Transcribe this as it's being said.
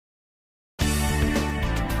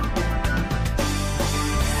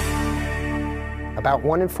About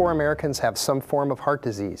 1 in 4 Americans have some form of heart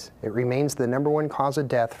disease. It remains the #1 cause of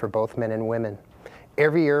death for both men and women.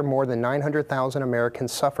 Every year, more than 900,000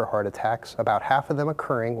 Americans suffer heart attacks, about half of them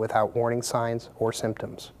occurring without warning signs or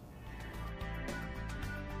symptoms.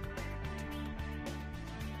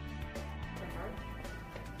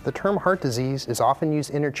 The term heart disease is often used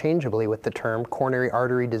interchangeably with the term coronary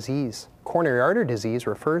artery disease. Coronary artery disease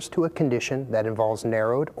refers to a condition that involves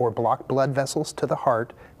narrowed or blocked blood vessels to the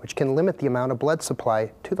heart, which can limit the amount of blood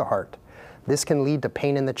supply to the heart. This can lead to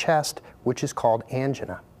pain in the chest, which is called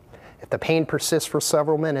angina. If the pain persists for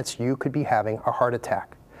several minutes, you could be having a heart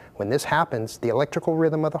attack. When this happens, the electrical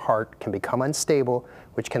rhythm of the heart can become unstable,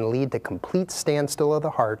 which can lead to complete standstill of the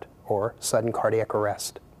heart or sudden cardiac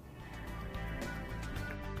arrest.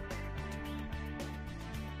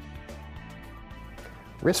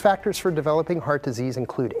 Risk factors for developing heart disease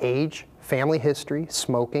include age, family history,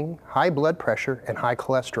 smoking, high blood pressure, and high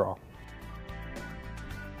cholesterol.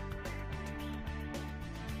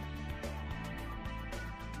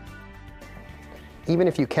 Even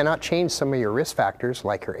if you cannot change some of your risk factors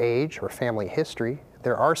like your age or family history,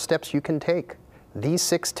 there are steps you can take. These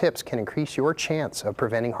 6 tips can increase your chance of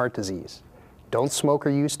preventing heart disease. Don't smoke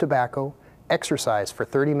or use tobacco, exercise for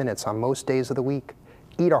 30 minutes on most days of the week,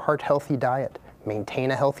 eat a heart-healthy diet, maintain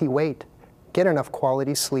a healthy weight, get enough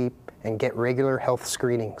quality sleep, and get regular health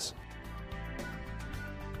screenings.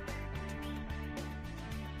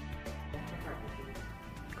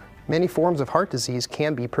 Many forms of heart disease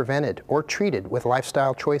can be prevented or treated with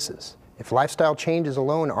lifestyle choices. If lifestyle changes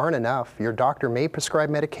alone aren't enough, your doctor may prescribe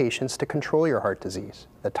medications to control your heart disease.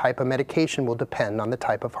 The type of medication will depend on the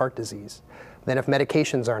type of heart disease. Then if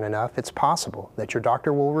medications aren't enough, it's possible that your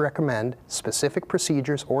doctor will recommend specific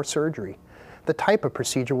procedures or surgery. The type of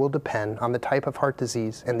procedure will depend on the type of heart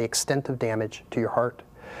disease and the extent of damage to your heart.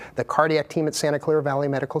 The cardiac team at Santa Clara Valley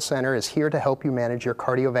Medical Center is here to help you manage your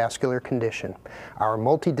cardiovascular condition. Our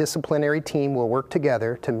multidisciplinary team will work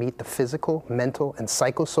together to meet the physical, mental, and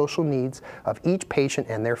psychosocial needs of each patient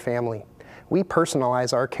and their family. We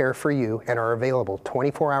personalize our care for you and are available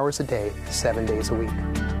 24 hours a day, 7 days a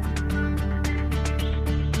week.